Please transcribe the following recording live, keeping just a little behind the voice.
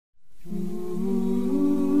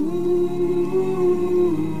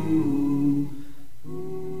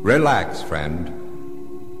Relax, friend.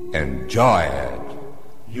 Enjoy it.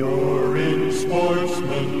 You're in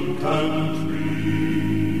sportsman country.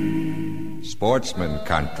 Sportsman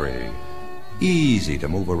country. Easy to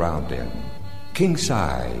move around in. King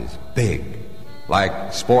size, big.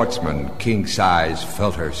 Like sportsman king size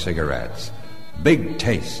filter cigarettes. Big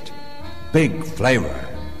taste, big flavor.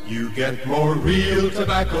 You get more real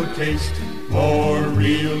tobacco taste, more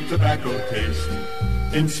real tobacco taste.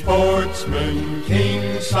 In sportsman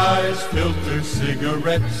king-size filter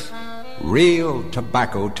cigarettes. Real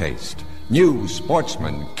tobacco taste. New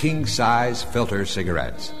Sportsman king-size filter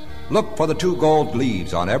cigarettes. Look for the 2 gold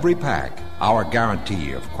leaves on every pack, our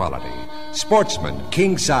guarantee of quality. Sportsman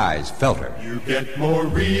king-size filter. You get more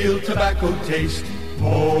real tobacco taste,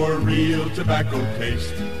 more real tobacco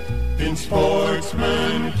taste. In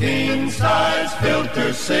Sportsman king-size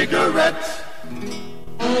filter cigarettes.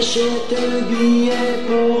 Achète un billet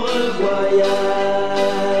pour un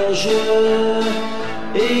voyage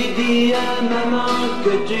et dis à maman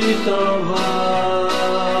que tu t'en vas.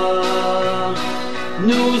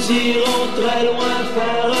 Nous irons très loin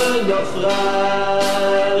faire un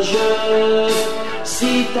naufrage.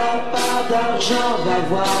 Si t'as pas d'argent, va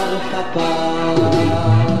voir papa.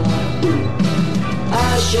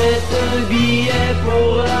 Achète un billet pour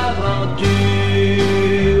l'aventure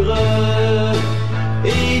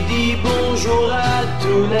et dis bonjour à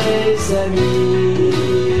tous les amis.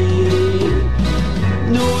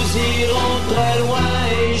 Nous irons très loin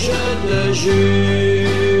et je te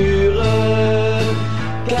jure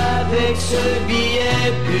qu'avec ce billet,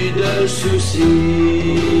 plus de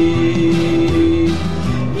soucis.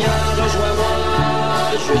 Viens, rejoins-moi,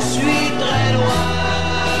 je suis très loin.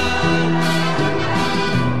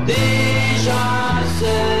 Déjà,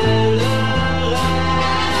 c'est le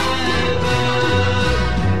rêve.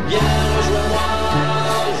 Viens, rejoins-moi,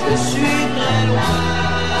 je suis très loin.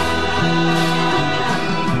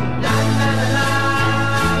 La la la,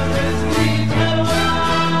 je suis très loin.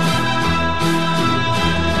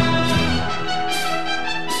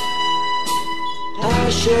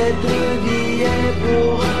 Achète un billet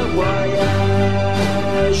pour un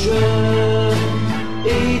voyage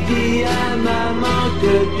et dis à maman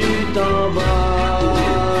que tu t'en vas.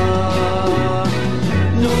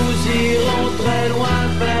 Nous irons très loin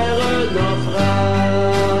faire un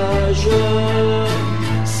naufrage.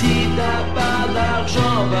 Si t'as pas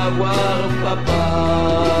d'argent, va voir papa.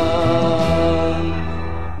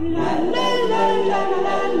 La la la la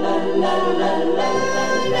la la la la la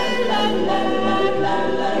la la la la la.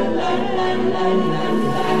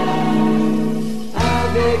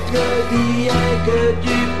 Avec le billet que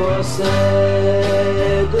tu possèdes,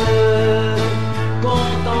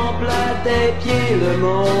 contemple à tes pieds le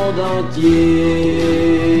monde entier.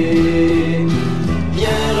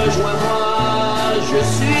 Viens, rejoins-moi, je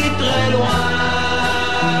suis très loin.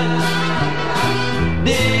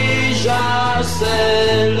 Déjà,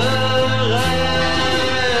 c'est le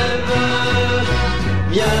rêve.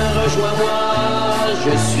 Viens, rejoins-moi,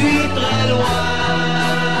 je suis très loin.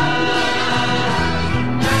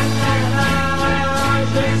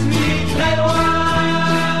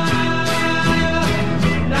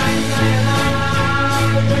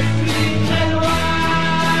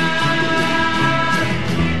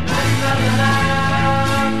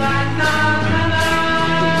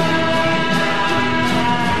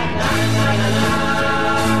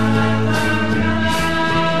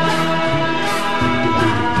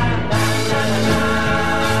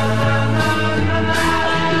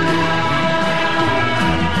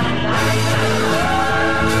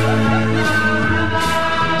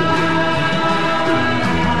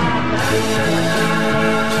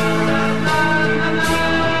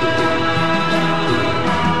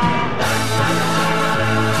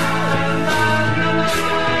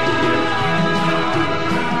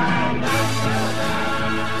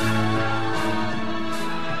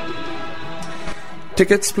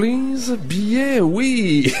 Tickets, please. Billets,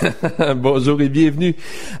 oui. Bonjour et bienvenue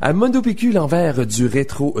à Mondo P.Q, l'envers du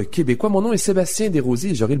rétro québécois. Mon nom est Sébastien Desrosiers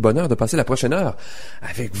et j'aurai le bonheur de passer la prochaine heure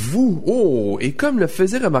avec vous. Oh, et comme le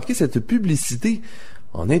faisait remarquer cette publicité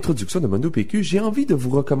en introduction de Mondo P.Q, j'ai envie de vous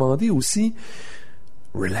recommander aussi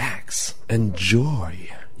Relax, enjoy.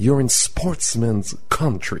 You're in sportsman's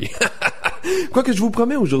country. Quoique je vous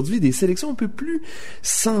promets aujourd'hui des sélections un peu plus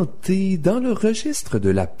santé dans le registre de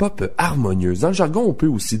la pop harmonieuse. Dans le jargon, on peut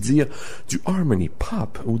aussi dire du harmony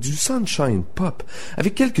pop ou du sunshine pop,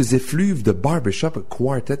 avec quelques effluves de barbershop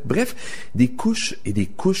quartet. Bref, des couches et des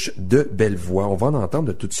couches de belles voix. On va en entendre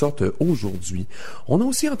de toutes sortes aujourd'hui. On a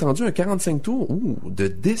aussi entendu un 45 tours de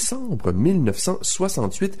décembre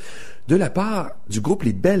 1968 de la part du groupe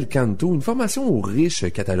Les Bel Canto, une formation au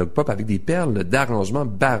riche catalogue pop avec des perles d'arrangements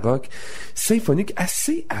baroques, symphoniques,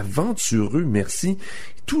 assez aventureux, merci.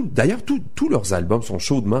 D'ailleurs, tous leurs albums sont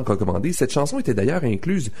chaudement recommandés. Cette chanson était d'ailleurs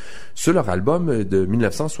incluse sur leur album de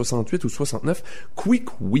 1968 ou 69, Quick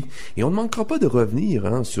Oui. Et on ne manquera pas de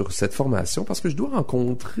revenir sur cette formation parce que je dois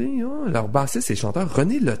rencontrer leur bassiste et chanteur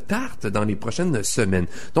René Letarte dans les prochaines semaines.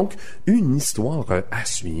 Donc, une histoire à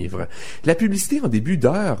suivre. La publicité en début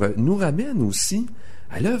d'heure nous ramène aussi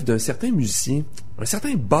à l'œuvre d'un certain musicien, un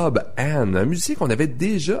certain Bob Ann, un musicien qu'on avait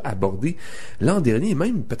déjà abordé l'an dernier,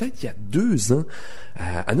 même peut-être il y a 2 ans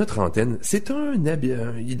à notre antenne. C'est un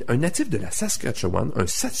natif de la Saskatchewan, un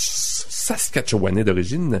Saskatchewanais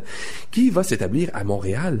d'origine, qui va s'établir à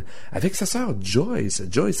Montréal avec sa sœur Joyce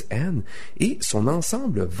Ann, et son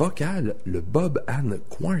ensemble vocal, le Bob Ann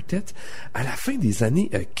Quartet, à la fin des années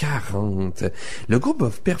 40. Le groupe va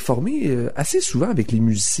performer assez souvent avec les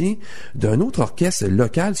musiciens d'un autre orchestre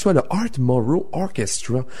local, soit le Art Morrow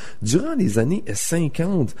Orchestra, durant les années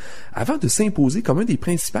 50, avant de s'imposer comme un des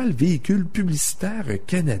principaux véhicules publicitaires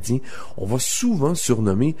canadiens. On va souvent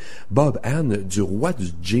surnommer Bob Ann du roi du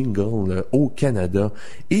jingle au Canada,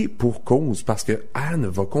 et pour cause, parce que Ann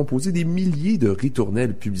va composer des milliers de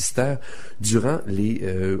ritournelles publicitaires durant les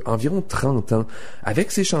environ 30 ans,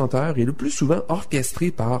 avec ses chanteurs et le plus souvent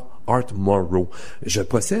orchestrés par Art Morrow. Je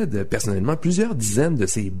possède personnellement plusieurs dizaines de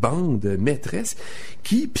ces bandes maîtresses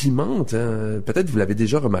qui pimentent, peut-être vous l'avez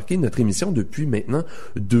déjà remarqué, notre émission depuis maintenant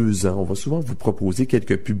 2 ans. On va souvent vous proposer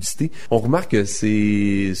quelques publicités. On remarque que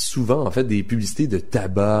c'est souvent en fait des publicités de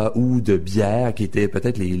tabac ou de bière qui étaient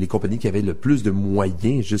peut-être les compagnies qui avaient le plus de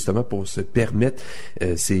moyens justement pour se permettre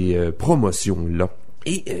ces promotions-là.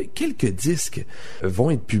 Et quelques disques vont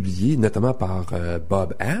être publiés, notamment par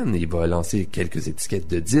Bob Ann. Il va lancer quelques étiquettes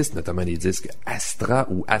de disques, notamment les disques Astra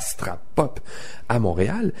ou Astra Pop à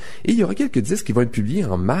Montréal. Et il y aura quelques disques qui vont être publiés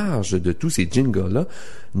en marge de tous ces jingles-là,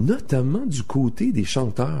 notamment du côté des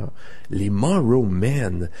chanteurs, les Morrow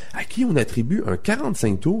Men, à qui on attribue un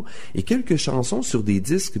 45 tours et quelques chansons sur des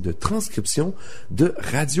disques de transcription de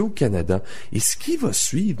Radio-Canada. Et ce qui va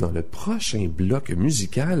suivre dans le prochain bloc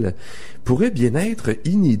musical pourrait bien être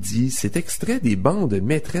inédit. C'est extrait des bandes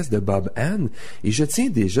maîtresses de Bob Ann, et je tiens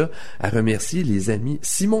déjà à remercier les amis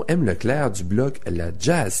Simon M. Leclerc du blog La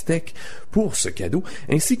Jazz Tech pour ce cadeau,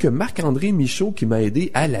 ainsi que Marc-André Michaud qui m'a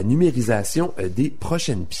aidé à la numérisation des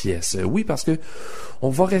prochaines pièces. Oui, parce que on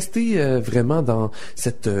va rester vraiment dans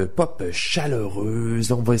cette pop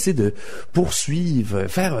chaleureuse. On va essayer de poursuivre,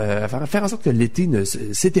 faire en sorte que l'été ne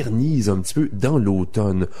s'éternise un petit peu dans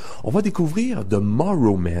l'automne. On va découvrir The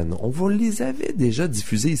Morrow Men. On les avait déjà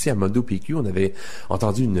diffusés ici à Mondo P.Q. On avait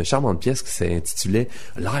entendu une charmante pièce qui s'intitulait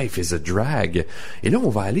Life is a Drag. Et là, on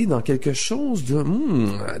va aller dans quelque chose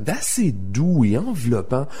d'assez doux et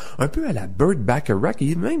enveloppant, un peu à la Burt Bacharach,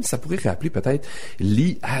 et même ça pourrait rappeler peut-être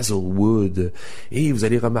Lee Hazelwood. Et vous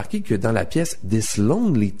allez remarquer que dans la pièce This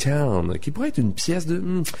Lonely Town, qui pourrait être une pièce de,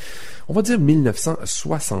 on va dire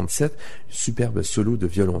 1967, superbe solo de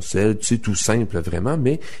violoncelle, c'est tout simple vraiment,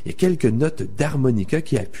 mais il y a quelques notes d'harmonica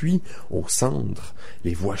qui appuient au centre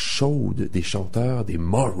les voix chaudes des chanteurs des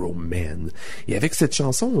Morrow Men. Et avec cette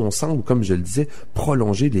chanson, on semble, comme je le disais,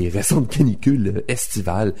 prolonger les récentes canicules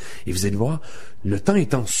estivales. Et vous allez voir, le temps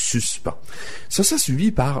est en suspens. Ça sera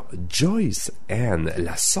suivi par Joyce Ann,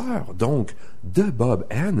 la sœur donc de Bob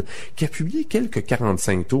Ann, qui a publié quelques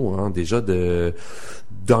 45 tours déjà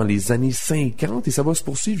dans les années 50, et ça va se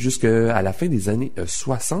poursuivre jusqu'à la fin des années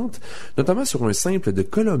 60, notamment sur un simple de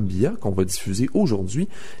Columbia qu'on va diffuser aujourd'hui,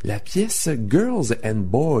 la pièce Girls and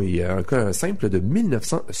Boys, un simple de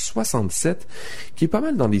 1967 qui est pas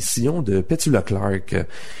mal dans les sillons de Petula Clark,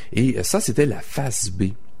 et ça c'était la face B.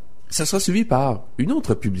 Ça sera suivi par une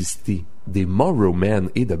autre publicité des Morrow Men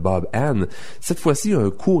et de Bob Ann, cette fois-ci un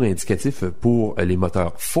court indicatif pour les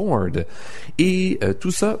moteurs Ford, et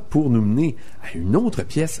tout ça pour nous mener à une autre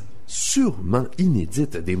pièce sûrement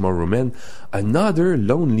inédite des Morrow Men, Another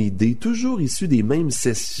Lonely Day, toujours issu des mêmes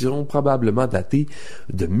sessions, probablement datées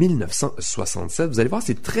de 1967. Vous allez voir,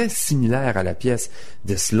 c'est très similaire à la pièce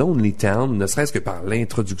This Lonely Town, ne serait-ce que par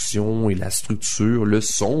l'introduction et la structure, le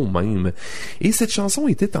son même. Et cette chanson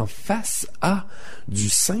était en face A du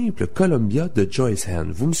simple Columbia de Joyce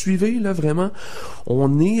Hand. Vous me suivez, là, vraiment?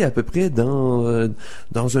 On est à peu près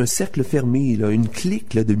dans un cercle fermé, là, une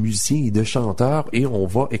clique là, de musiciens et de chanteurs, et on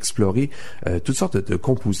va explorer toutes sortes de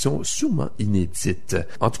compositions sûrement inédites.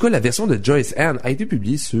 En tout cas, la version de Joyce Hand a été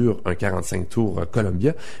publiée sur un 45 tours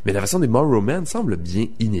Columbia, mais la version des Morrow Men semble bien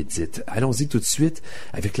inédite. Allons-y tout de suite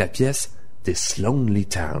avec la pièce This Lonely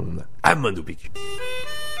Town à Mondo P.Q.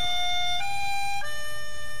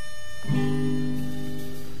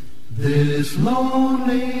 This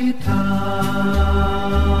lonely town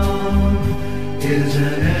is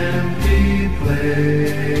an empty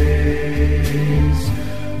place.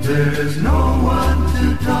 There's no one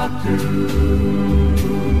to talk to.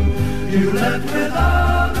 You left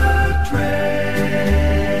without a trace.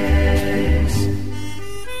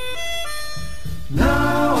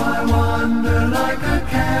 Now I wander like a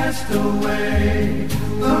castaway.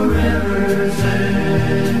 The river's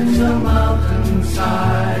edge, the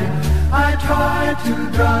mountainside. I try to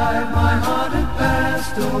drive my haunted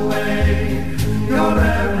past away. You're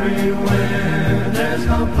everywhere, there's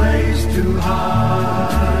no place to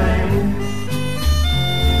hide.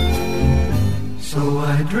 So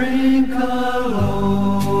I drink alone,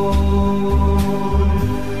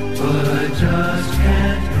 but I just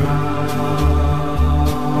can't drown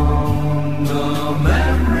the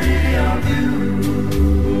memory of you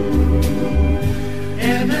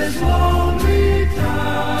in this lonely town.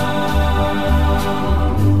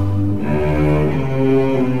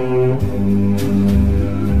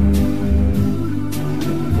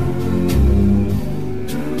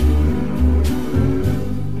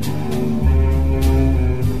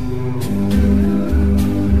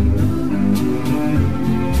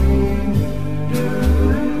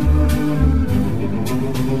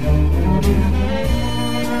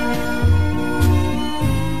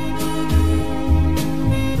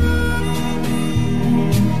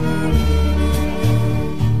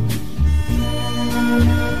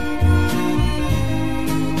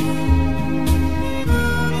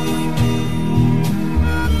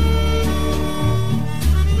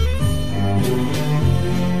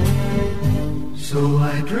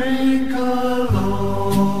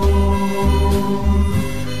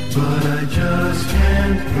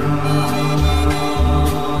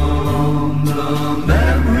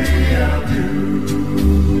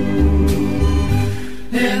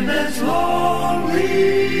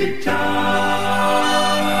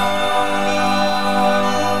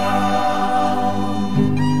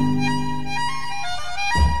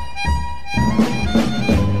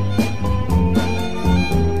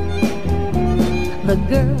 The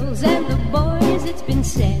girls and the boys, it's been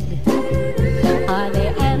said, are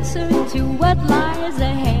the answer to what lies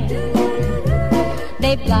ahead.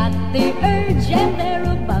 They've got the urge and they're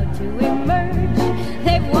about to emerge.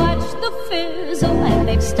 They've watched the fizzle and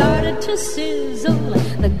they've started to sizzle.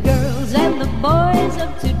 The girls and the boys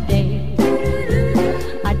of today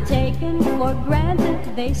are taken for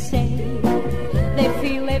granted, they say. They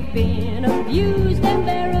feel they've been abused and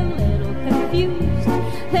they're a little confused.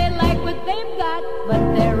 They like what they've got,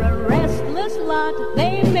 but they're a restless lot.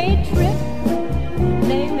 They may trip,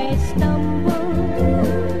 they may stumble,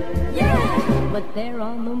 yeah, but they're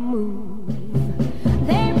on the move.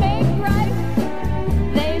 They may gripe,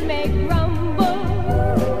 they may grumble,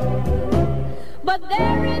 but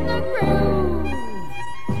they're in the groove.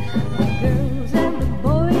 The girls and the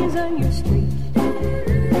boys on your street,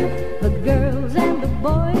 the girls and the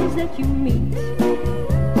boys that you meet,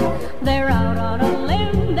 they're out on a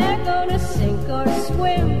limb, they're gonna sink or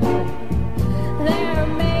swim. They're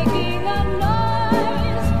making a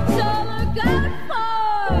noise, so look out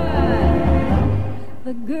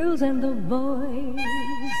for the girls and the boys.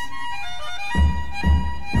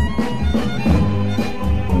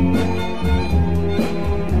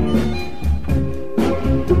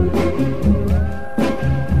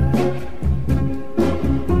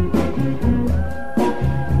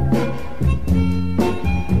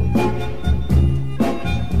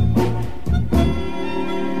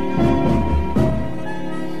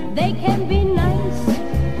 They can be nice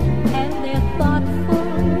and they're thoughtful.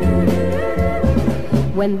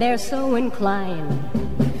 When they're so inclined,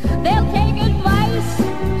 they'll take advice.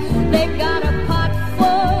 They've got a pot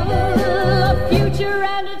full of future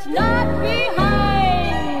and it's not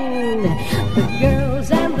behind. The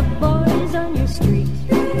girls and the boys on your street,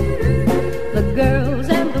 the girls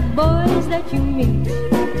and the boys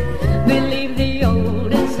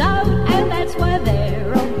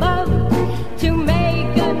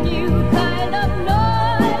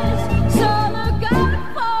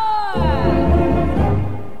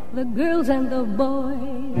and the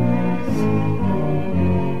boys.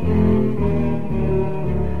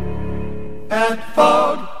 At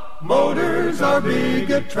Fog Motors, our big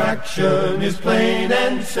attraction is plain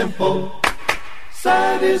and simple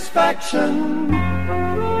satisfaction.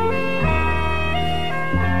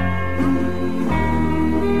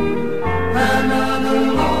 Another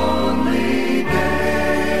lonely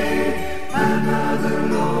day, another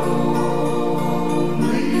lonely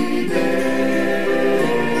day,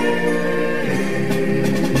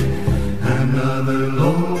 another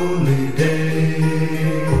lonely day.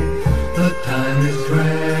 The time is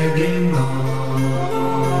dragging on.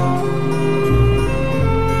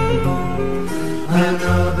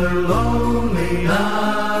 Another lonely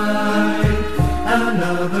night,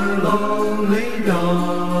 another lonely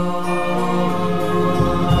dawn.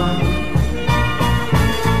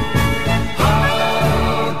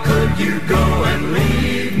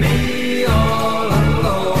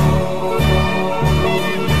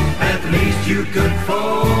 Good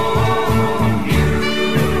phone, you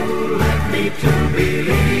led me to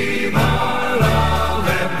believe our love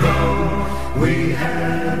had grown. We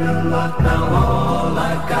had a lot, now all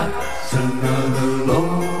I've got's another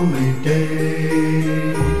lonely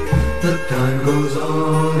day. The time goes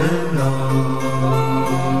on and on.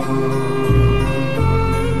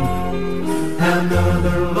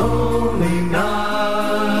 Another lonely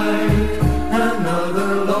night,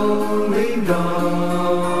 another lonely dawn.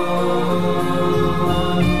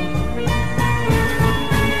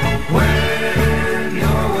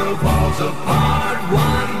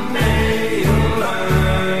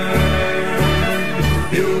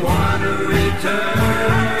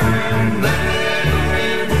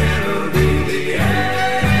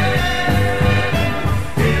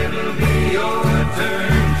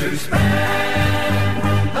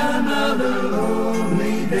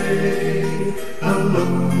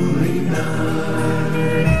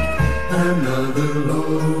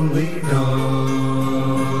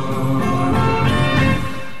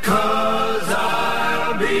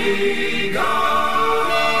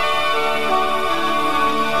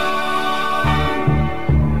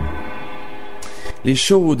 Les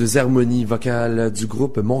chaudes harmonies vocales du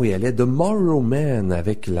groupe montréalais The Morrow Man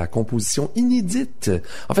avec la composition inédite,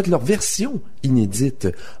 en fait leur version inédite,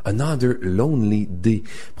 Another Lonely Day,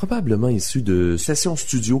 probablement issue de sessions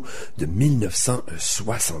studio de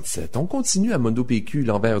 1967. On continue à Mondo P.Q,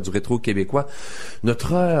 l'envers du rétro québécois,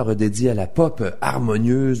 notre heure dédiée à la pop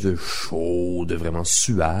harmonieuse, chaude, vraiment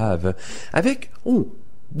suave, avec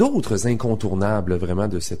d'autres incontournables vraiment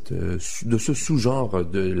de ce sous-genre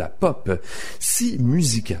de la pop. Si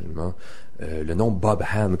musicalement le nom Bob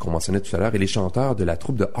Hand qu'on mentionnait tout à l'heure et les chanteurs de la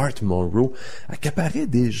troupe de Art Monroe accaparaient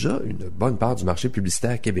déjà une bonne part du marché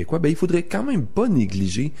publicitaire québécois, il faudrait quand même pas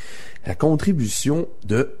négliger la contribution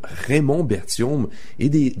de Raymond Berthiaume et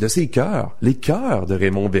de ses chœurs, les chœurs de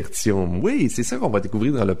Raymond Berthiaume. Oui, c'est ça qu'on va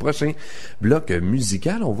découvrir dans le prochain bloc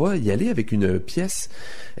musical. On va y aller avec une pièce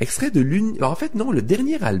extrait de le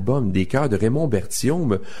dernier album des chœurs de Raymond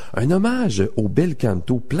Berthiaume, un hommage aux bel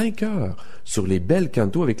canto, plein chœur sur les bel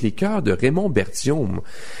canto avec les chœurs de Raymond Berthiaume.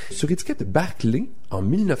 Sur étiquette Barclay, en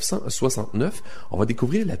 1969, on va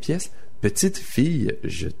découvrir la pièce Petite fille,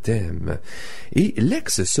 je t'aime. Et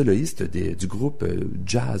l'ex-soloiste du groupe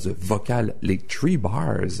jazz vocal Les Three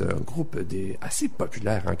Bars, un groupe assez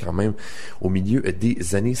populaire quand même au milieu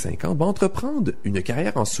des années 50, va entreprendre une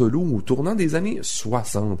carrière en solo au tournant des années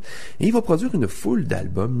 60. Et il va produire une foule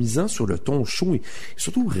d'albums misant sur le ton chaud et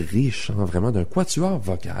surtout riche, vraiment d'un quatuor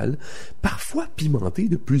vocal, parfois pimenté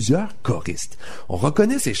de plusieurs choristes. On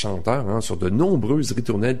reconnaît ces chanteurs sur de nombreuses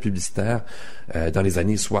ritournelles publicitaires dans les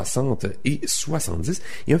années 60 et 70.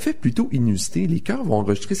 Et un fait plutôt inusité, les chœurs vont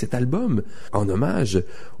enregistrer cet album en hommage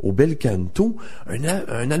au bel canto,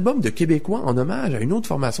 un album de Québécois en hommage à une autre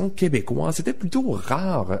formation québécoise. C'était plutôt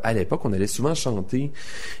rare à l'époque. On allait souvent chanter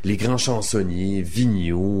les grands chansonniers,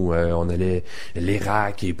 Vigneault, on allait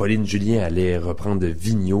Lérac et Pauline Julien allaient reprendre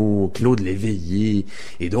Vigneault, Claude Léveillé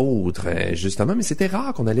et d'autres, justement, mais c'était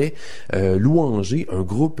rare qu'on allait louanger un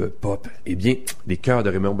groupe pop. Eh bien, les chœurs de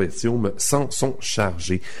Raymond Berthiaume s'en sont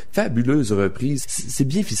chargés. Fabuleuse reprise, c'est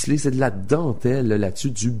bien ficelé, c'est de la dentelle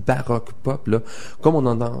là-dessus, du baroque pop, comme on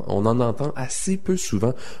en entend assez peu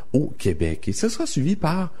souvent au Québec. Et ce sera suivi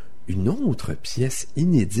par une autre pièce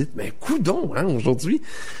inédite. Mais coudonc, hein, aujourd'hui,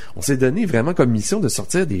 on s'est donné vraiment comme mission de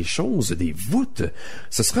sortir des choses, des voûtes.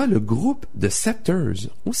 Ce sera le groupe de Scepters,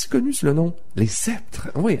 aussi connu sous le nom Les Sceptres.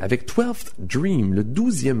 Oui, avec 12th Dream, le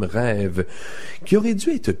 12e rêve, qui aurait dû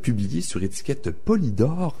être publié sur étiquette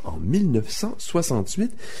Polydor en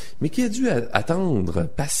 1968, mais qui a dû attendre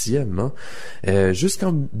patiemment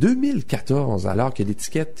jusqu'en 2014, alors que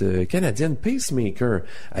l'étiquette canadienne Pacemaker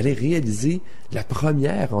allait réaliser la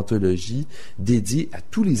première anthologie dédiée à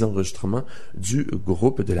tous les enregistrements du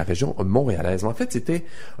groupe de la région montréalaise. En fait, c'était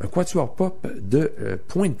un quatuor pop de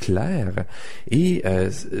Pointe-Claire et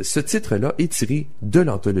ce titre-là est tiré de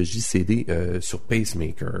l'anthologie CD sur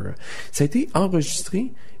Pacemaker. Ça a été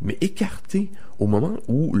enregistré, mais écarté au moment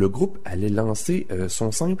où le groupe allait lancer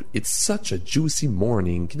son simple « It's Such a Juicy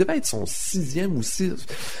Morning », qui devait être son 6e ou 6...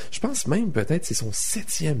 Je pense même peut-être c'est son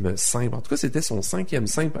 7e simple. En tout cas, c'était son 5e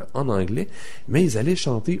simple en anglais, mais ils allaient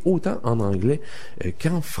chanter autant en anglais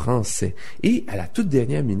qu'en français. Et à la toute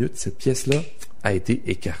dernière minute, cette pièce-là a été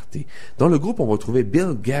écartée. Dans le groupe, on retrouvait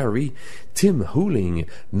Bill Gary, Tim Hooling,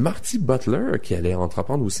 Marty Butler, qui allait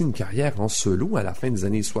entreprendre aussi une carrière en solo à la fin des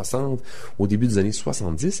années 60, au début des années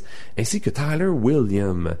 70, ainsi que Tyler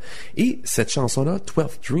Williams. Et cette chanson-là,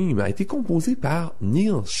 12th Dream, a été composée par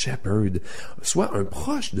Neil Shepherd, soit un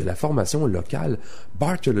proche de la formation locale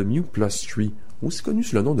Bartholomew Plus 3, aussi connu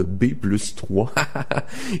sous le nom de B+3.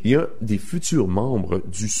 Il y a des futurs membres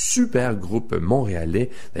du super groupe montréalais,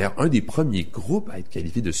 d'ailleurs un des premiers groupes à être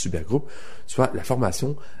qualifié de super groupe, soit la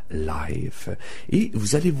formation Live. Et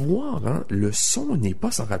vous allez voir, hein, le son n'est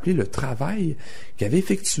pas sans rappeler le travail qu'avait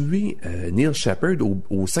effectué Neil Shepherd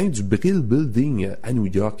au sein du Brill Building à New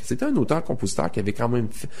York. C'était un auteur-compositeur qui avait quand même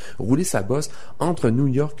roulé sa bosse entre New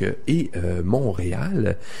York et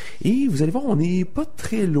Montréal. Et vous allez voir, on n'est pas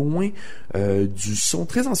très loin du son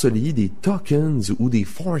très ensoleillé des Tokens ou des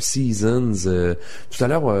Four Seasons. Tout à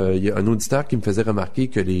l'heure, il y a un auditeur qui me faisait remarquer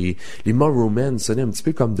que les Morrowmen sonnaient un petit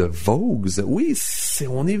peu comme de Vogues. Oui,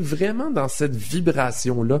 on est vraiment dans cette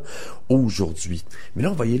vibration-là aujourd'hui. Mais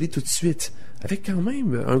là, on va y aller tout de suite avec quand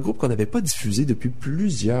même un groupe qu'on n'avait pas diffusé depuis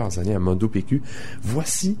plusieurs années à Mondo P.Q.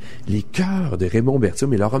 Voici les Chœurs de Raymond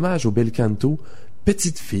Bertium et leur hommage au bel canto «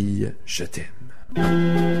 Petite fille, je t'aime ».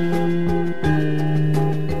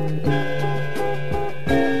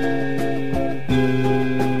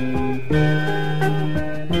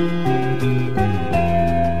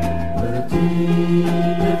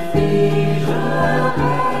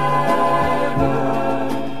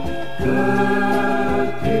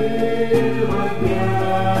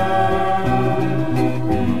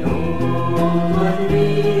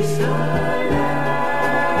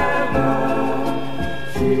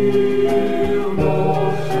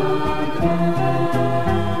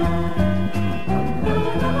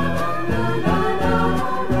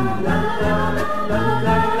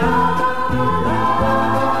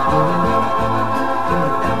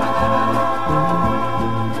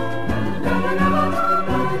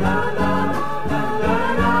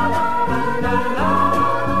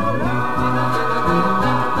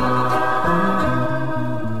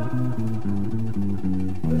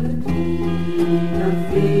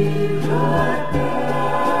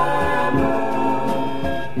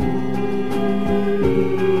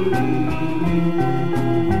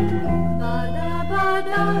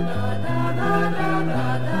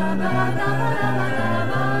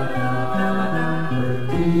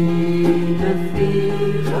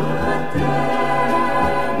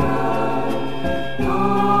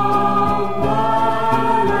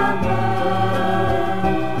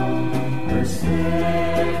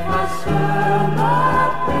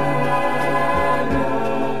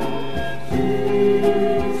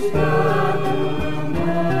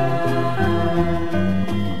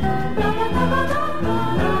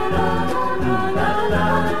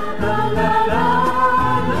 La la la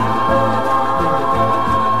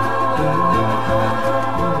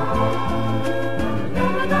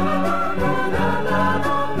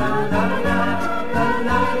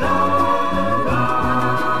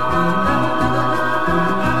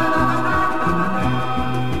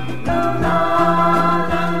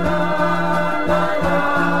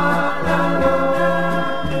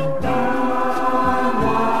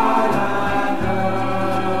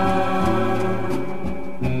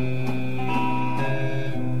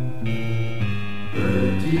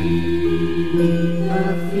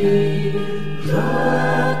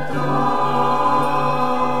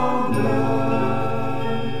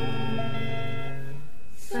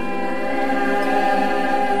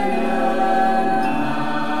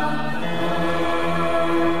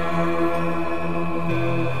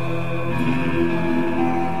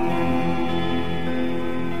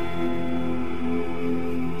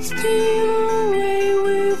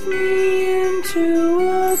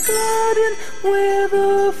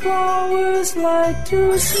like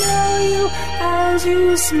to smell you as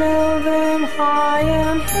you smell them high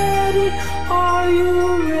and heady. Are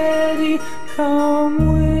you ready?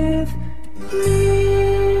 Come with me.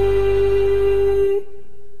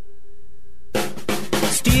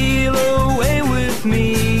 Steal away with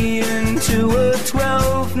me into a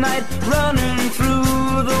 12th night, running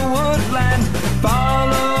through the woodland.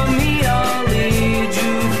 Follow me, I'll lead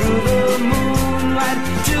you through the moonlight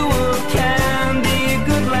to a candy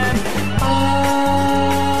good land. Oh,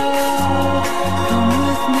 come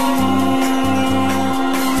with me.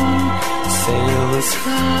 Sail the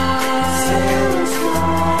sky,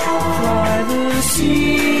 fly the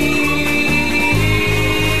sea.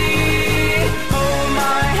 Hold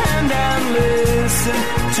my hand and listen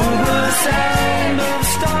to the sound of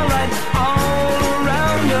starlight all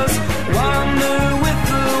around us. Wander with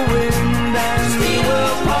the wind and see the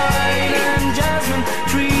pine and jasmine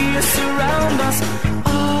trees surround us. Oh,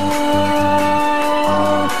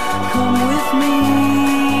 come with me.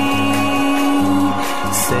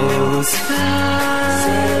 Sail the sky,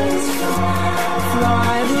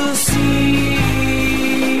 fly the sea.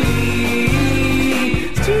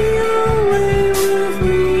 Steal away with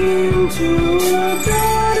me into a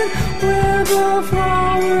garden where the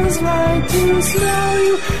flowers like to smell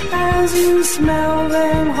you as you smell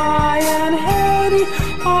them high and heady.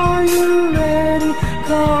 Are you ready?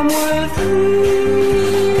 Come with me.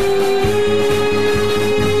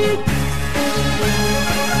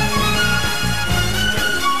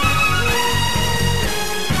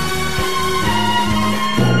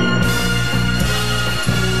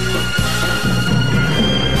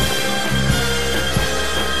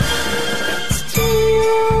 Steal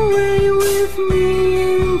away with me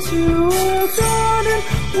into a garden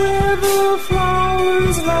where the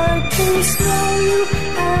flowers like to smell you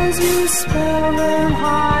as you smell them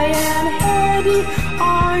high and heady.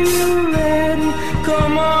 Are you ready?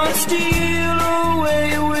 Come on, steal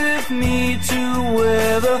away with me to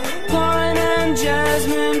where the pine and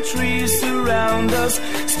jasmine trees surround us.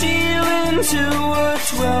 Steal into a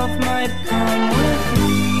 12th night. Come with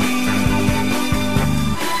me.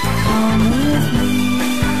 Come with me.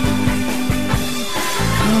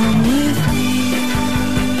 Come with me.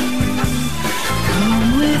 Come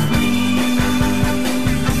with me.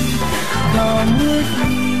 Come with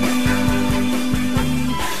me.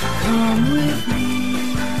 Come with me.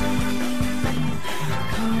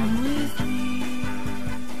 Come with me.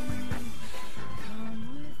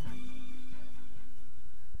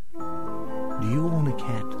 Do you own a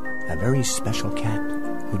cat? A very special cat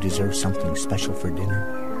who deserves something special for dinner?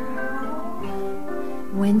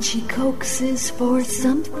 When she coaxes for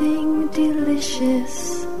something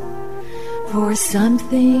delicious, for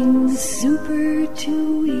something super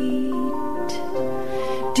to eat,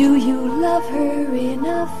 do you love her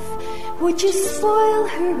enough? Would you spoil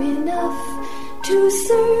her enough to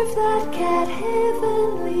serve that cat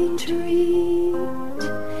heavenly treat?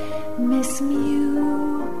 Miss Mew,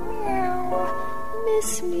 meow,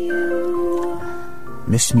 Miss Mew.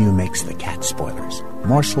 Miss Mew makes the cat spoilers,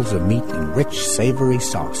 morsels of meat and rich, savory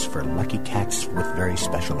sauce for lucky cats with very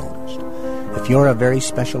special owners. If you're a very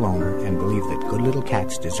special owner and believe that good little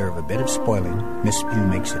cats deserve a bit of spoiling, Miss Mew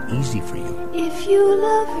makes it easy for you. If you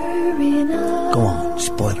love her enough, Go on,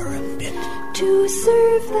 spoil her a bit. to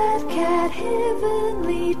serve that cat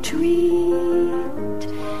heavenly treat.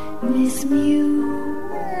 Miss Mew,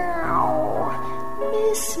 meow,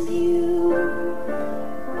 Miss Mew.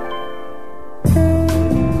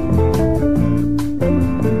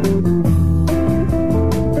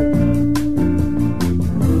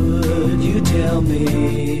 Would you tell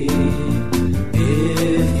me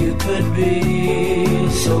if you could be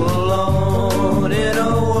so alone in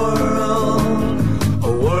a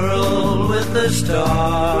world with the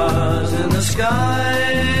stars in the sky?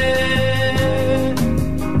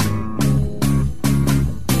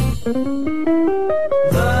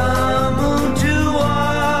 The moon to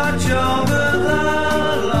watch over the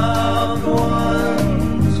loved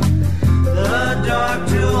ones, the dark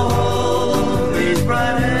to hold these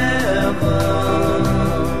bright heavens.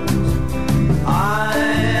 I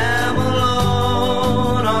am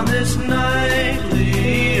alone on this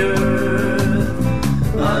nightly earth,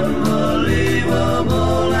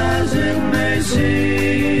 unbelievable as it may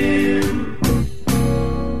seem.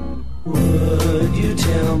 Would you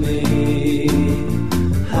tell me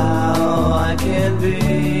how I can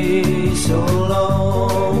be so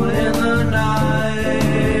alone in the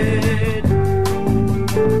night?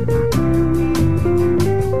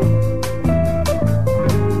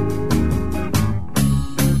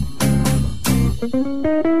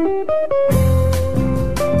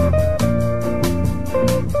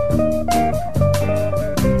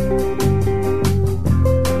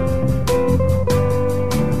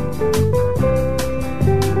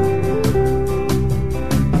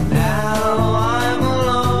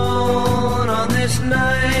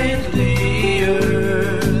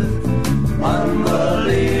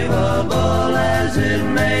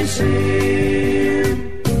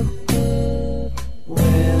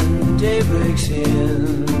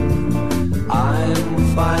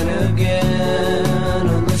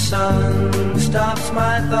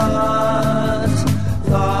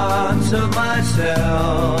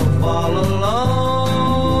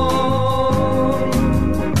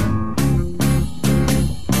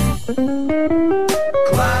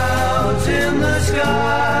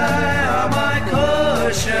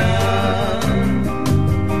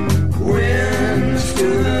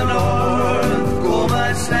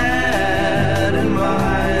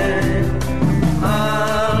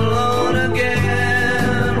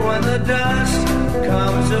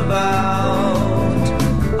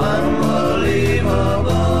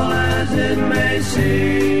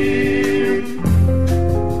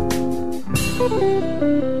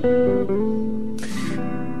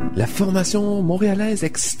 formation montréalaise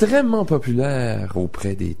extrêmement populaire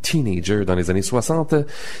auprès des teenagers dans les années 60,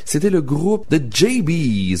 c'était le groupe The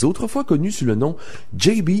JBs, autrefois connu sous le nom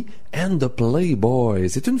JB and the Playboys.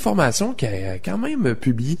 C'est une formation qui a quand même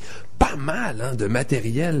publié pas mal de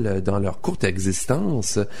matériel dans leur courte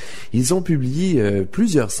existence. Ils ont publié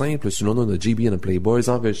plusieurs simples sous le nom de JB and the Playboys,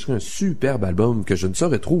 enregistré un superbe album que je ne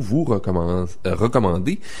saurais trop vous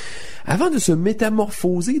recommander. Avant de se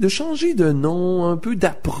métamorphoser, de changer de nom, un peu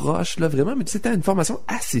d'approche, là, vraiment, mais c'était une formation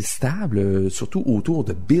assez stable, surtout autour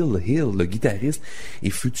de Bill Hill, le guitariste et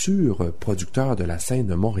futur producteur de la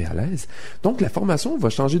scène montréalaise. Donc, la formation va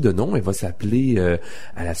changer de nom, elle va s'appeler,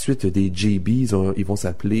 à la suite des JBs, ils vont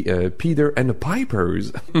s'appeler Peter and the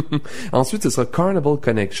Pipers. Ensuite, ce sera Carnival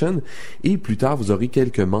Connection, et plus tard, vous aurez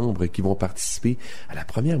quelques membres qui vont participer à la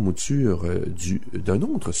première mouture d'un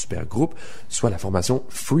autre super groupe, soit la formation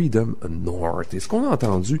Freedom North. Et ce qu'on a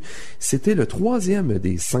entendu, c'était le troisième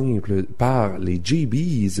des simples par les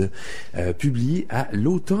JBs, publié à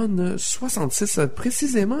l'automne 66,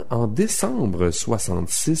 précisément en décembre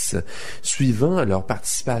 66, suivant leur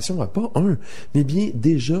participation à pas un, mais bien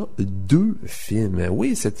déjà 2 films.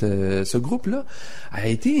 Oui, ce groupe-là a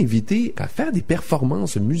été invité à faire des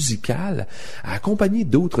performances musicales, à accompagner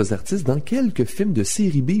d'autres artistes dans quelques films de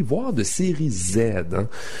série B, voire de série Z. Hein.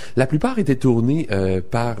 La plupart étaient tournés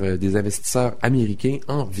par des investisseurs américains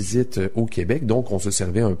en visite au Québec, donc on se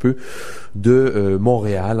servait un peu de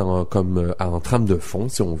Montréal en trame de fond,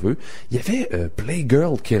 si on veut. Il y avait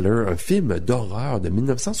Playgirl Killer, un film d'horreur de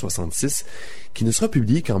 1966 qui ne sera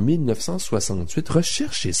publié qu'en 1968.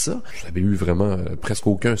 Recherchez ça. Vous avez eu vraiment presque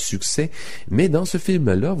aucun succès, mais dans ce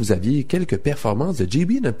film-là, vous aviez quelques performances de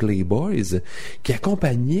JB and the Playboys qui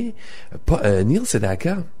accompagnaient Neil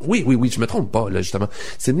Sedaka. Oui, je me trompe pas, là, justement.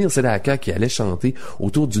 C'est Neil Sedaka qui allait chanter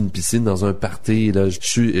autour d'une piscine dans un party là,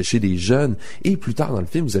 chez des jeunes. Et plus tard dans le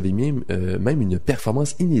film, vous avez même une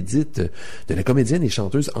performance inédite de la comédienne et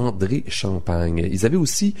chanteuse André Champagne. Ils avaient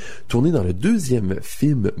aussi tourné dans le deuxième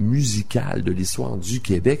film musical de l'histoire du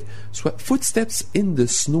Québec, soit Footsteps in the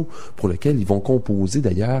Snow, pour lequel ils vont composer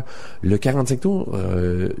d'ailleurs le 45 tours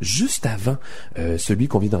juste avant celui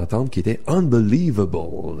qu'on vient d'entendre, qui était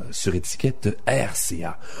Unbelievable sur étiquette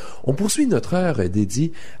RCA. On poursuit notre heure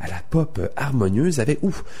dédiée à la pop harmonieuse avec,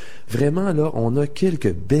 vraiment là, on a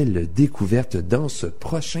quelques belles découvertes dans ce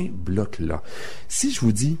prochain bloc-là. Si je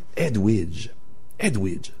vous dis Edwidge,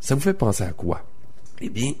 ça vous fait penser à quoi? Eh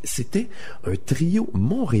bien, c'était un trio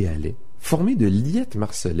montréalais formé de Liette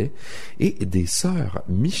Marcelet et des sœurs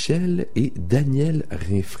Michel et Danielle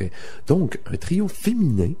Rinfray. Donc, un trio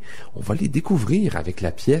féminin. On va les découvrir avec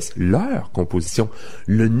la pièce, leur composition,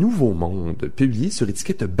 Le Nouveau Monde, publiée sur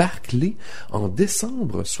étiquette Barclay en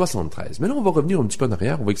décembre 73. Mais là, on va revenir un petit peu en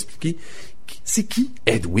arrière, on va expliquer c'est qui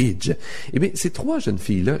Edwidge? Eh bien, ces 3 jeunes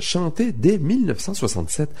filles-là chantaient dès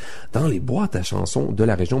 1967 dans les boîtes à chansons de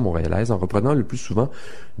la région montréalaise en reprenant le plus souvent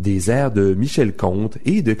des airs de Michel Comte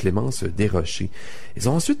et de Clémence Desrochers. Ils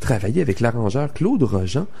ont ensuite travaillé avec l'arrangeur Claude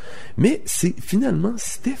Rojan, mais c'est finalement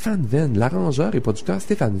Stéphane Venn, l'arrangeur et producteur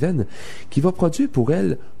Stéphane Venn, qui va produire pour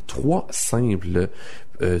elle 3 simples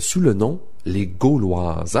sous le nom Les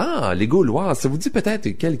Gauloises. Ah, Les Gauloises, ça vous dit peut-être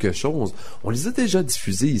quelque chose. On les a déjà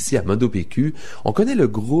diffusées ici à Mondo P.Q. On connaît le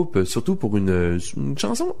groupe surtout pour une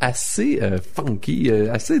chanson assez funky,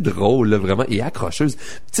 assez drôle, là, vraiment, et accrocheuse.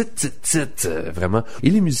 Petite, vraiment.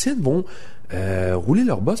 Et les musiciennes vont rouler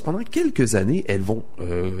leur boss pendant quelques années. Elles vont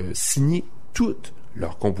signer toutes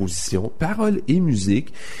leurs compositions, paroles et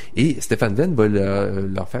musique, et Stéphane Venn va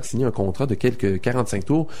leur faire signer un contrat de quelques 45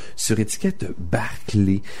 tours sur étiquette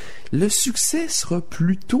Barclay. Le succès sera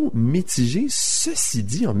plutôt mitigé. Ceci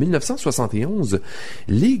dit, en 1971,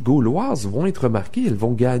 les Gauloises vont être remarquées. Elles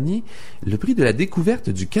vont gagner le prix de la découverte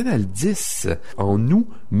du Canal 10 en août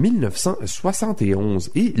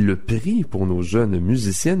 1971. Et le prix pour nos jeunes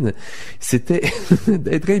musiciennes, c'était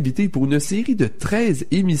d'être invitées pour une série de 13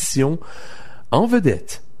 émissions en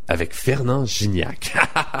vedette avec Fernand Gignac.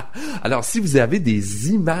 Alors, si vous avez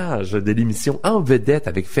des images de l'émission En vedette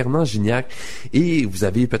avec Fernand Gignac et vous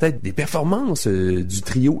avez peut-être des performances du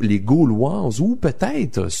trio Les Gauloises ou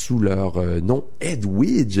peut-être sous leur nom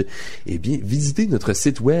Edwidge, eh bien, visitez notre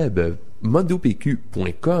site web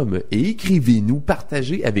mondopq.com et écrivez-nous,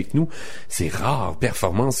 partagez avec nous ces rares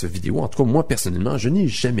performances vidéo. En tout cas, moi, personnellement, je n'ai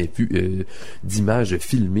jamais vu d'images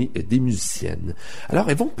filmées des musiciennes. Alors,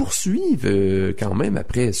 elles vont poursuivre quand même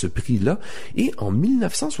après ce prix-là. Et en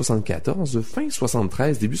 1974, fin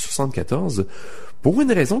 73, début 74, pour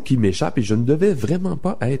une raison qui m'échappe et je ne devais vraiment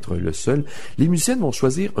pas être le seul, les musiciennes vont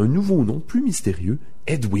choisir un nouveau nom plus mystérieux,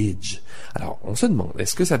 Edwidge. Alors, on se demande,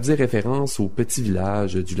 est-ce que ça faisait référence au petit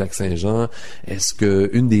village du lac Saint-Jean? Est-ce que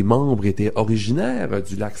une des membres était originaire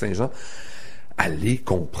du lac Saint-Jean? Allez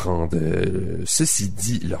comprendre. Ceci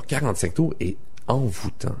dit, leur 45 tours est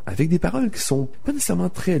envoûtant, avec des paroles qui sont pas nécessairement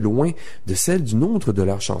très loin de celles d'une autre de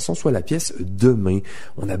leurs chansons, soit la pièce Demain.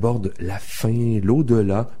 On aborde la fin,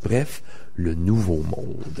 l'au-delà, bref, le nouveau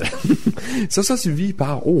monde. Ça suivi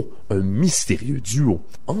par, un mystérieux duo,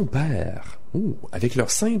 Ampère. Avec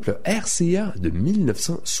leur simple RCA de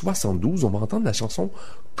 1972, on va entendre la chanson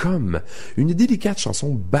Comme, une délicate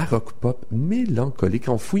chanson baroque pop mélancolique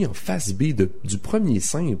enfouie en face B du premier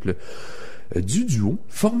simple du duo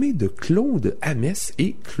formé de Claude Hamès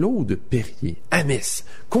et Claude Perrier. Hamès,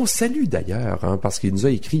 qu'on salue d'ailleurs, parce qu'il nous a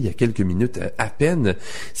écrit il y a quelques minutes à peine.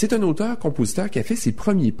 C'est un auteur-compositeur qui a fait ses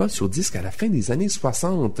premiers pas sur disque à la fin des années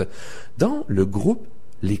 60 dans le groupe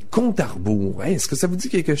Les Comptes à rebours. Est-ce que ça vous dit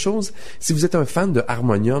quelque chose? Si vous êtes un fan de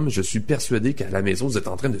harmonium, je suis persuadé qu'à la maison, vous êtes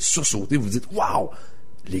en train de sursauter. Vous vous dites « Wow! »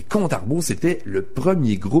 Les Comptes à rebours, c'était le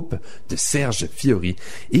premier groupe de Serge Fiori.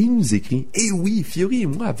 Et il nous écrit « Eh oui, Fiori et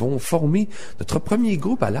moi avons formé notre premier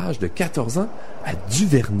groupe à l'âge de 14 ans à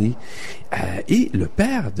Duvernay. Et le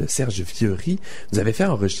père de Serge Fiori nous avait fait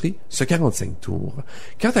enregistrer ce 45 tours.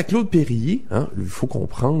 Quant à Claude Perrier, il faut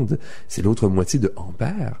comprendre, c'est l'autre moitié de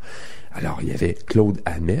Ampère. Alors, il y avait Claude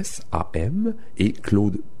Hamès, A-M, et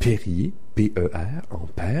Claude Perrier, P-E-R,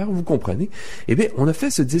 Ampère, vous comprenez? Eh bien, on a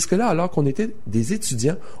fait ce disque-là alors qu'on était des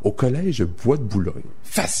étudiants au collège Bois de Boulogne.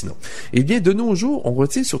 Fascinant. Eh bien, de nos jours, on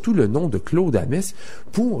retient surtout le nom de Claude Hamès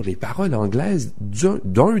pour les paroles anglaises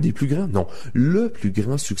d'un des plus grands, non, le plus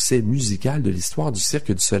grand succès musical de l'histoire du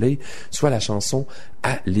Cirque du Soleil, soit la chanson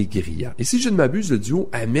Allegria. Et si je ne m'abuse, le duo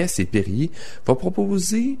Hamès et Perrier va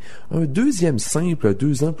proposer un deuxième simple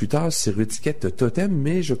 2 ans plus tard sur étiquette Totem,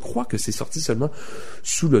 mais je crois que c'est sorti seulement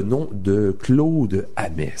sous le nom de Claude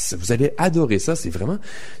Hamès. Vous allez adorer ça, c'est un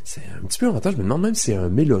petit peu entend, je me demande même si c'est un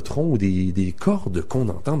mélotron ou des cordes qu'on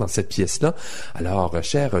entend dans cette pièce-là. Alors,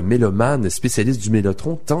 cher mélomane, spécialiste du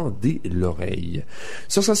mélotron, tendez l'oreille.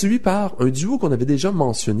 Ça sera suivi par un duo qu'on avait déjà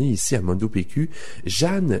mentionné ici à Mondo P.Q,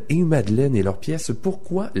 Jeanne et Madeleine et leur pièce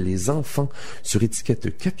Pourquoi les enfants sur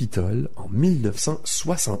étiquette Capitole en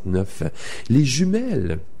 1969. Les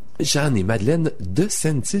jumelles Jeanne et Madeleine de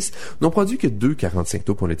Sentis n'ont produit que 2 45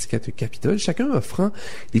 tours pour l'étiquette Capitole, chacun offrant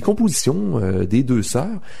les compositions des 2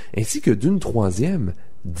 sœurs, ainsi que d'une troisième,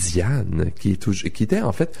 Diane, qui était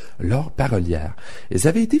en fait leur parolière. Elles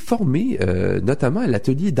avaient été formées notamment à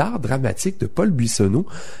l'atelier d'art dramatique de Paul Buissonneau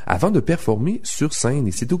avant de performer sur scène.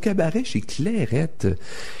 Et c'est au cabaret chez Clairette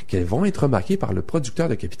qu'elles vont être remarquées par le producteur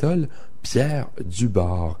de Capitole, Pierre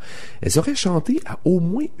Dubord. Elles auraient chanté à au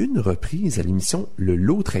moins une reprise à l'émission Le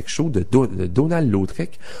Lautrec Show de Donald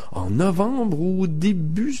Lautrec en novembre ou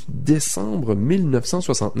début décembre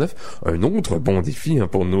 1969. Un autre bon défi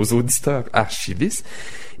pour nos auditeurs archivistes.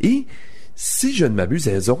 Et si je ne m'abuse,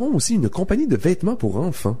 elles auront aussi une compagnie de vêtements pour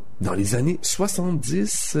enfants. Dans les années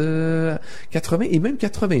 70, 80 et même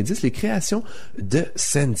 90, les créations de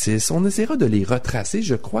Sentis. On essaiera de les retracer.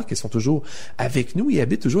 Je crois qu'elles sont toujours avec nous et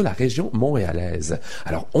habitent toujours la région montréalaise.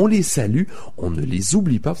 Alors, on les salue, on ne les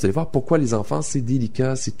oublie pas. Vous allez voir pourquoi les enfants, c'est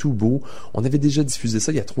délicat, c'est tout beau. On avait déjà diffusé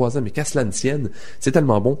ça il y a 3 ans, mais qu'à cela ne tienne, c'est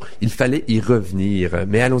tellement bon, il fallait y revenir.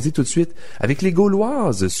 Mais allons-y tout de suite avec les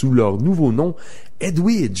Gauloises sous leur nouveau nom,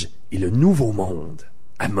 Edwidge et le Nouveau Monde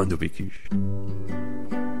à Mondo P.Q.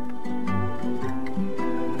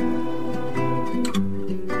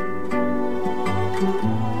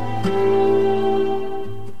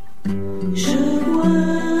 Je vois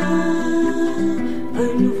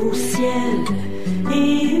un nouveau ciel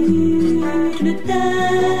et une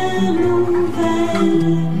terre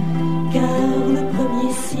nouvelle, car le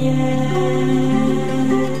premier ciel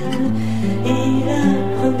et la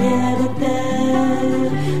première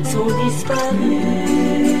terre sont disparus.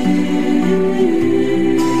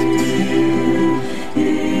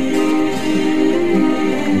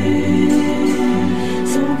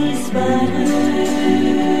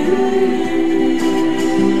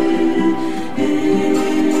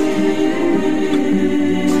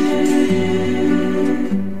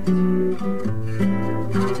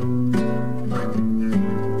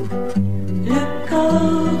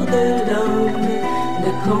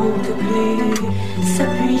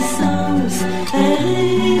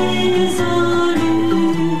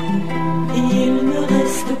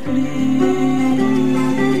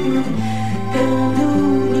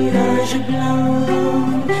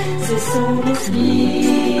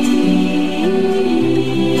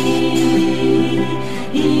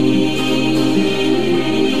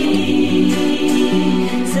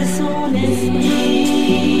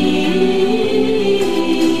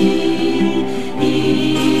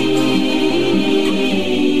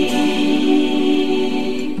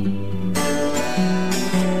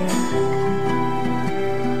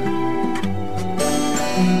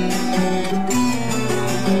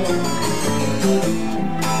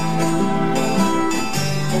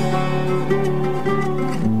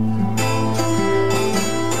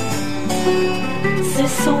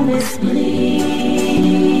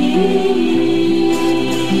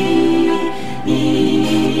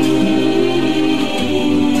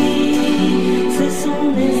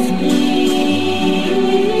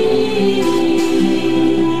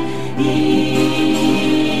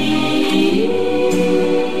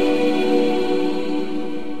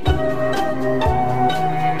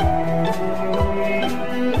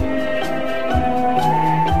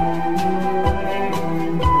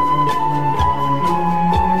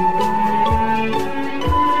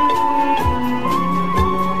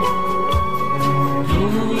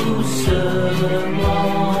 je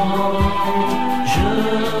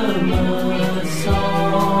me sens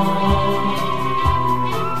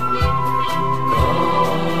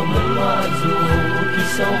comme l'oiseau qui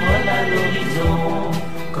s'envole à l'horizon,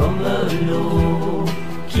 comme l'eau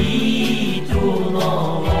qui tourne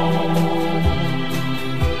en rond,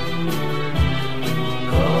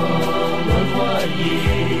 comme un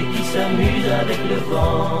voilier qui s'amuse avec le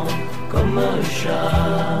vent, comme un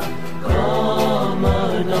chat, comme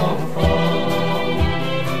un enfant,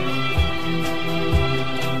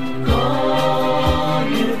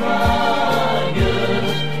 comme une vague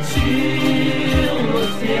sur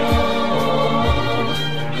l'océan,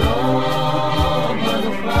 comme un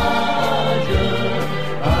naufrage.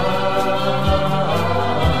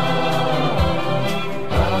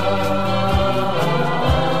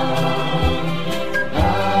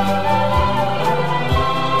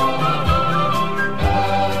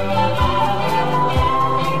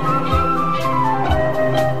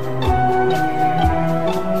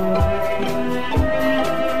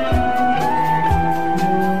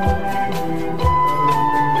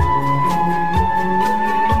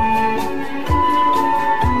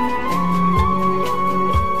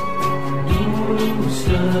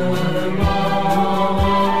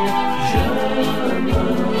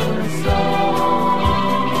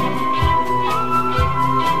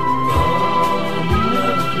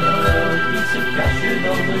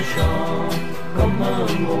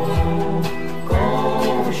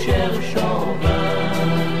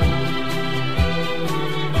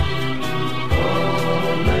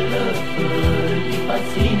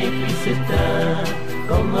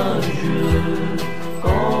 Comme un jeu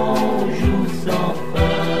qu'on joue sans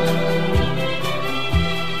fin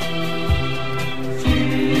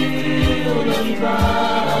sur le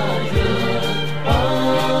rivage,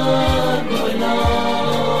 un goéland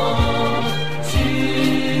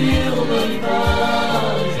sur le rivage.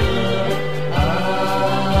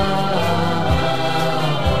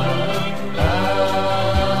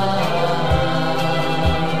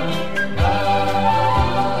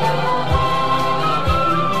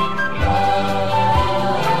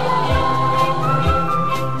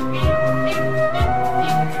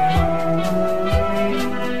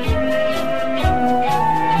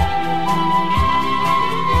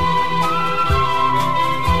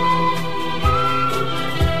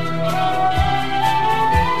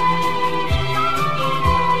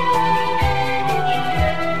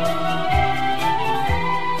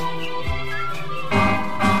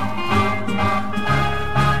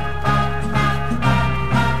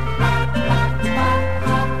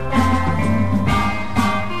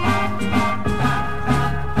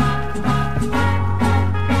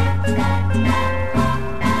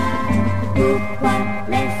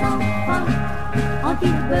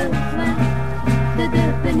 Ont-ils besoin de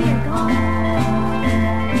devenir grands?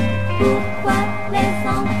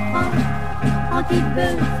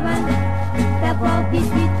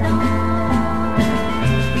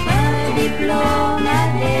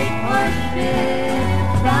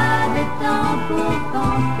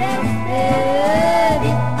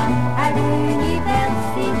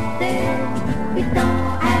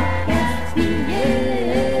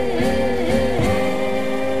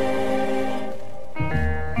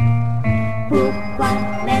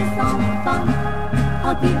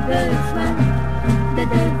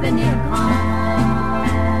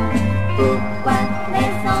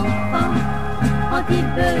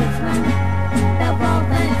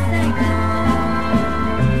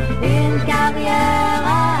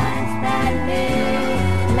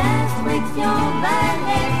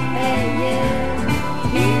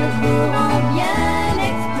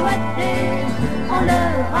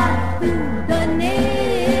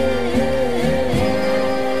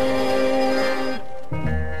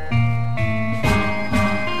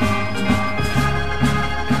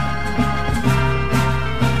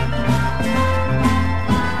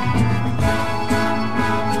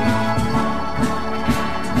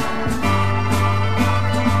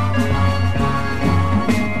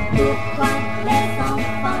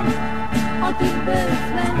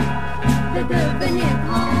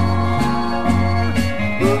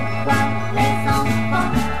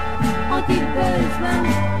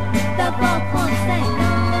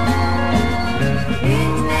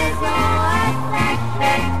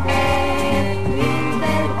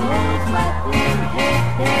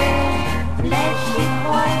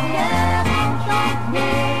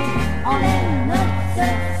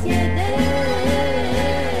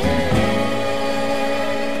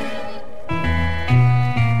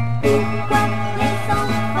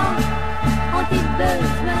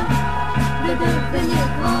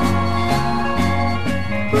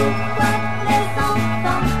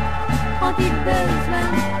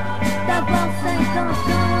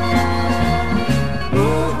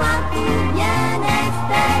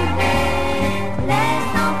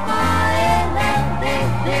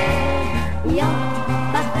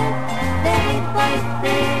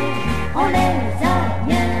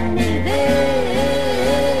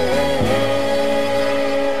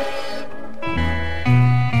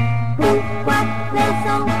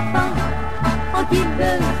 a-t-il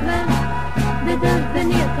besoin de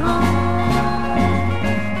devenir grand?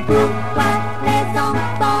 Pourquoi les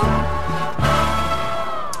enfants?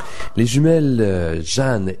 Les jumelles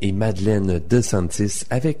Jeanne et Madeleine DeSantis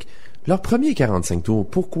avec leur premier 45 tours.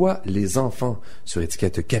 Pourquoi les enfants sur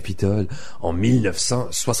étiquette Capitole en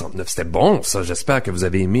 1969. C'était bon, ça. J'espère que vous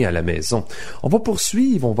avez aimé à la maison. On va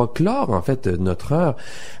poursuivre, on va clore en fait notre heure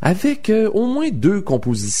avec au moins 2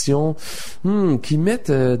 compositions qui mettent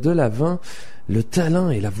de l'avant le talent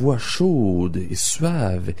et la voix chaude et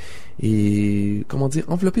suave et, comment dire,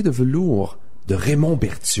 enveloppée de velours de Raymond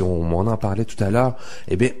Berthiaume. On en parlait tout à l'heure.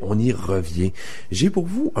 Eh bien, on y revient. J'ai pour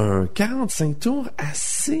vous un 45 tours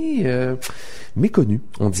assez méconnu,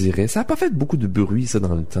 on dirait. Ça n'a pas fait beaucoup de bruit, ça,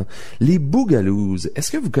 dans le temps. Les Boogaloos.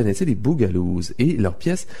 Est-ce que vous connaissez les Boogaloos et leur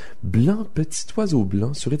pièce Blanc, petit oiseau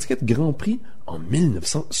blanc sur étiquette Grand Prix en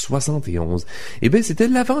 1971? Eh bien, c'était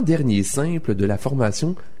l'avant-dernier simple de la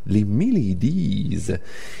formation Les Miladies,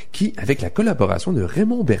 qui, avec la collaboration de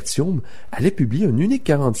Raymond Berthiaume, allait publier un unique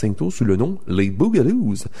 45 tours sous le nom Les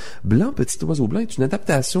Boogaloos. Blanc, petit oiseau blanc est une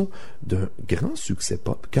adaptation d'un grand succès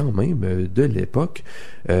pop, quand même, de l'époque,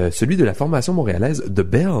 celui de la formation montréalaise The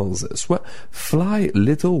Bells, soit Fly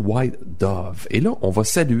Little White Dove. Et là, on va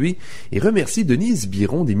saluer et remercier Denise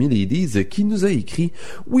Biron des Miladies qui nous a écrit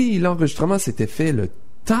 « Oui, l'enregistrement s'était fait le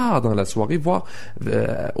tard dans la soirée, voire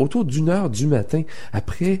autour d'1h du matin,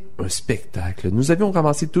 après un spectacle. Nous avions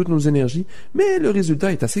ramassé toutes nos énergies, mais le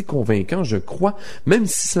résultat est assez convaincant, je crois, même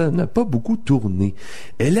si ça n'a pas beaucoup tourné.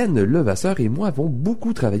 Hélène Levasseur et moi avons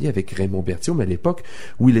beaucoup travaillé avec Raymond Berthiaume à l'époque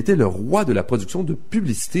où il était le roi de la production de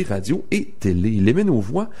publicité radio et télé. Il aimait nos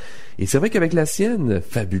voix, et c'est vrai qu'avec la sienne,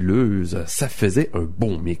 fabuleuse, ça faisait un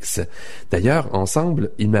bon mix. D'ailleurs,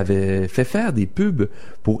 ensemble, il m'avait fait faire des pubs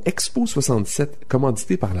pour Expo 67,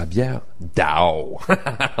 commandité par la bière Dow.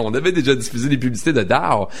 On avait déjà diffusé des publicités de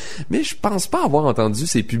Dow, mais je pense pas avoir entendu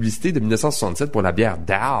ces publicités de 1967 pour la bière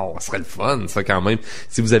Dow. Ce serait le fun, ça, quand même.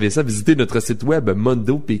 Si vous avez ça, visitez notre site web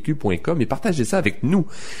mondopq.com et partagez ça avec nous.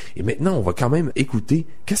 Et maintenant, on va quand même écouter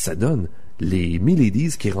qu'est-ce que ça donne. Les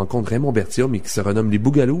Miladies qui rencontrent Raymond Berthiaume et qui se renomment les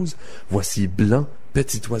Boogaloos. Voici Blanc,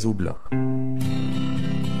 petit oiseau blanc.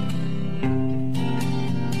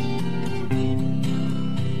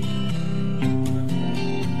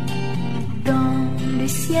 Dans le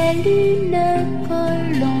ciel, une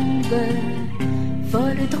colombe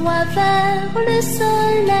vole droit vers le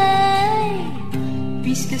soleil,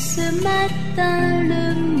 puisque ce matin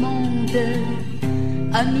le monde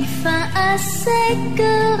a mis fin à ses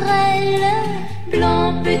querelles.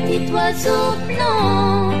 Blanc, petit oiseau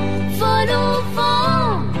blanc, vole au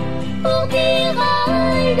vent pour dire à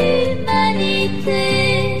l'humanité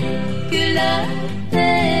que la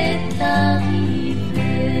paix est arrivée.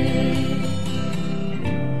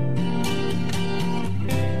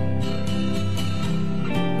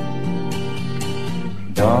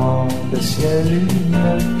 Dans le ciel, une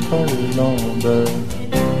colombe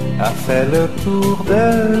a fait le tour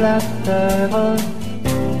de la terre,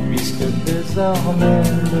 puisque désormais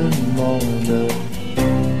le monde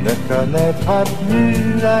ne connaîtra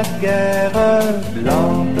plus la guerre.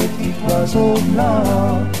 Blanc, petit oiseau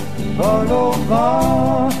blanc, vole au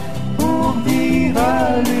vent pour dire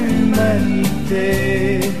à l'humanité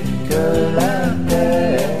que la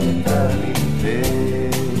paix est arrivée.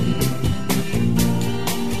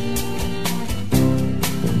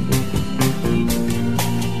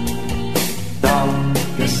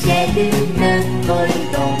 Le ciel, une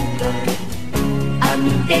colombe a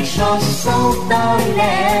mis des chansons dans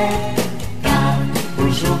l'air, car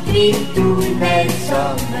aujourd'hui tous les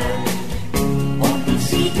hommes ont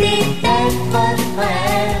décidé d'être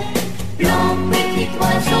frères. Blanc, petit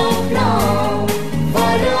oiseau blanc,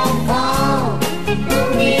 vole au vent pour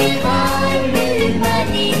dire à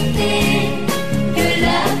l'humanité que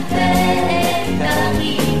la paix est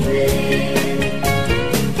arrivée.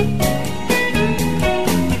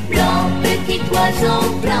 Oiseau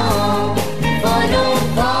blanc, vole au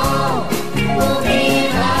vent pour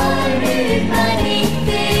dire à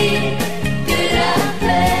l'humanité que la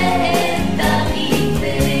paix est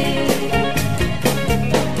arrivée.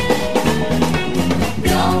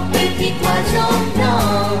 Blanc, petit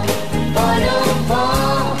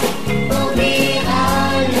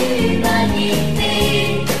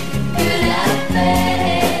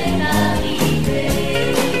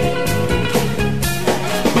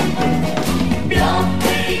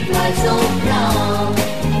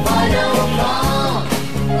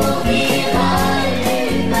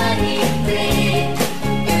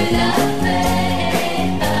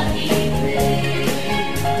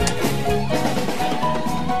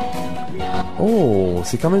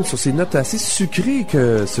c'est quand même sur ces notes assez sucrées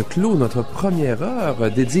que se clôt notre première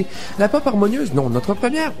heure dédiée à la pop harmonieuse. Non, notre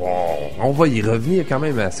première, on va y revenir quand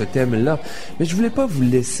même à ce thème-là. Mais je voulais pas vous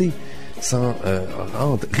laisser sans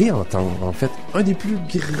réentendre, en fait, un des plus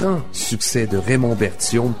grands succès de Raymond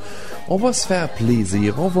Berthiaume. On va se faire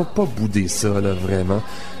plaisir, on va pas bouder ça, là, vraiment.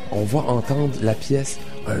 On va entendre la pièce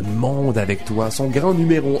Un monde avec toi, son grand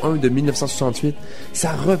numéro 1 de 1968,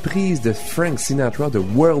 sa reprise de Frank Sinatra, The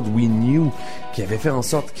World We Knew, qui avait fait en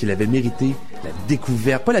sorte qu'il avait mérité la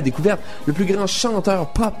découverte, pas la découverte, le plus grand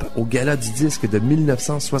chanteur pop au gala du disque de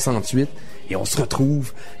 1968. Et on se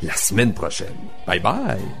retrouve la semaine prochaine. Bye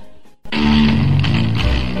bye!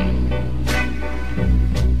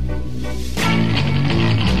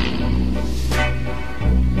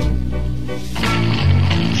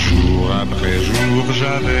 Après jour,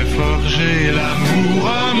 j'avais forgé l'amour,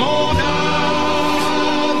 un monde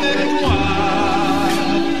avec toi,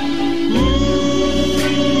 où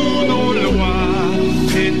nos lois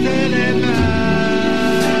étaient les mêmes.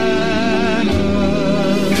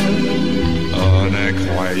 Un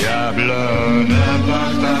incroyable, un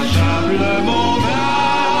impartageable monde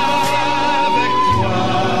avec toi,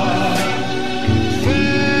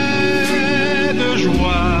 fait de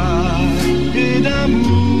joie et d'amour.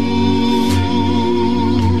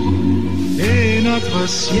 Notre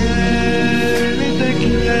ciel était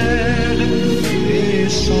clair et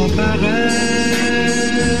sans pareil.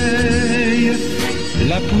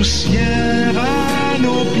 La poussière à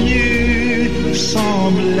nos pieds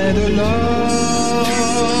semblait de l'or.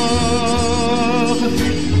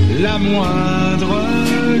 La moindre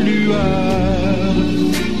lueur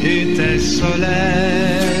était soleil.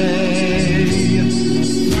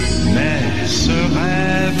 Mais ce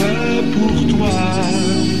rêve pour toi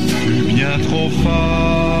bien trop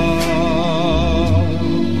fort.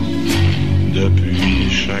 Depuis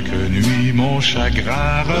chaque nuit, mon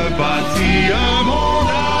chagrin rebâtit un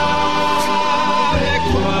monde avec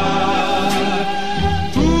toi.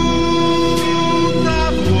 Toute ta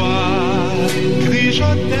voix crie je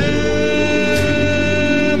t'aime.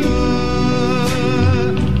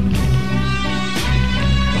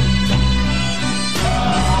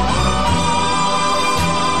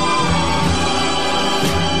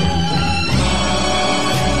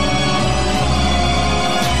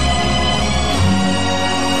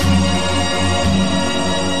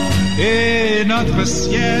 Et notre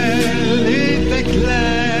ciel était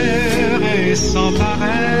clair et sans pareil.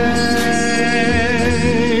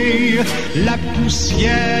 La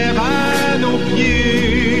poussière à nos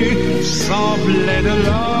pieds semblait de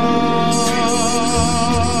l'or.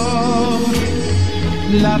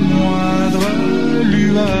 La moindre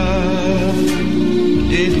lueur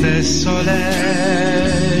était soleil.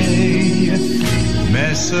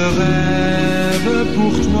 Mais ce rêve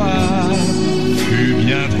pour toi fut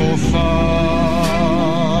bien trop fort.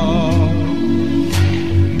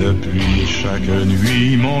 Depuis chaque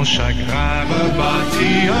nuit, mon chagrin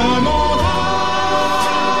rebâtit un monde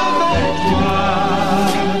avec toi.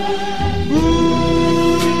 Où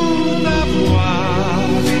ta voix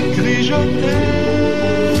crie je t'aime.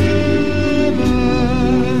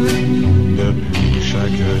 Depuis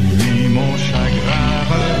chaque nuit, mon chagrin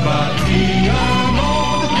rebâtit un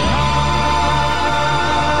monde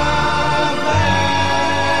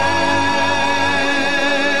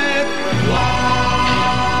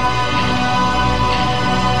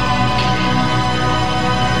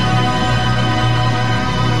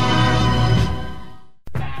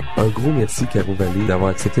Un gros merci, Caro Vallée,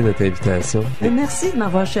 d'avoir accepté notre invitation. Merci de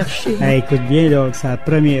m'avoir cherché. Hey, écoute bien, là, c'est la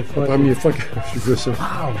première fois. La première fois que je fais ça.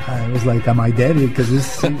 Wow! I was like, am I dead? Because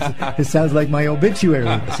it sounds like my obituary.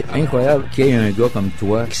 C'est incroyable qu'il y ait un gars comme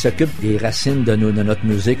toi qui s'occupe des racines de notre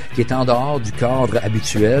musique, qui est en dehors du cadre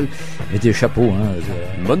habituel. Mais des chapeaux, hein.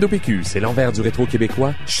 Mondo P.Q, c'est l'envers du rétro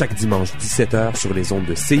québécois, chaque dimanche 17h sur les ondes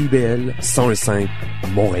de CIBL 101.5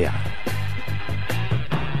 Montréal.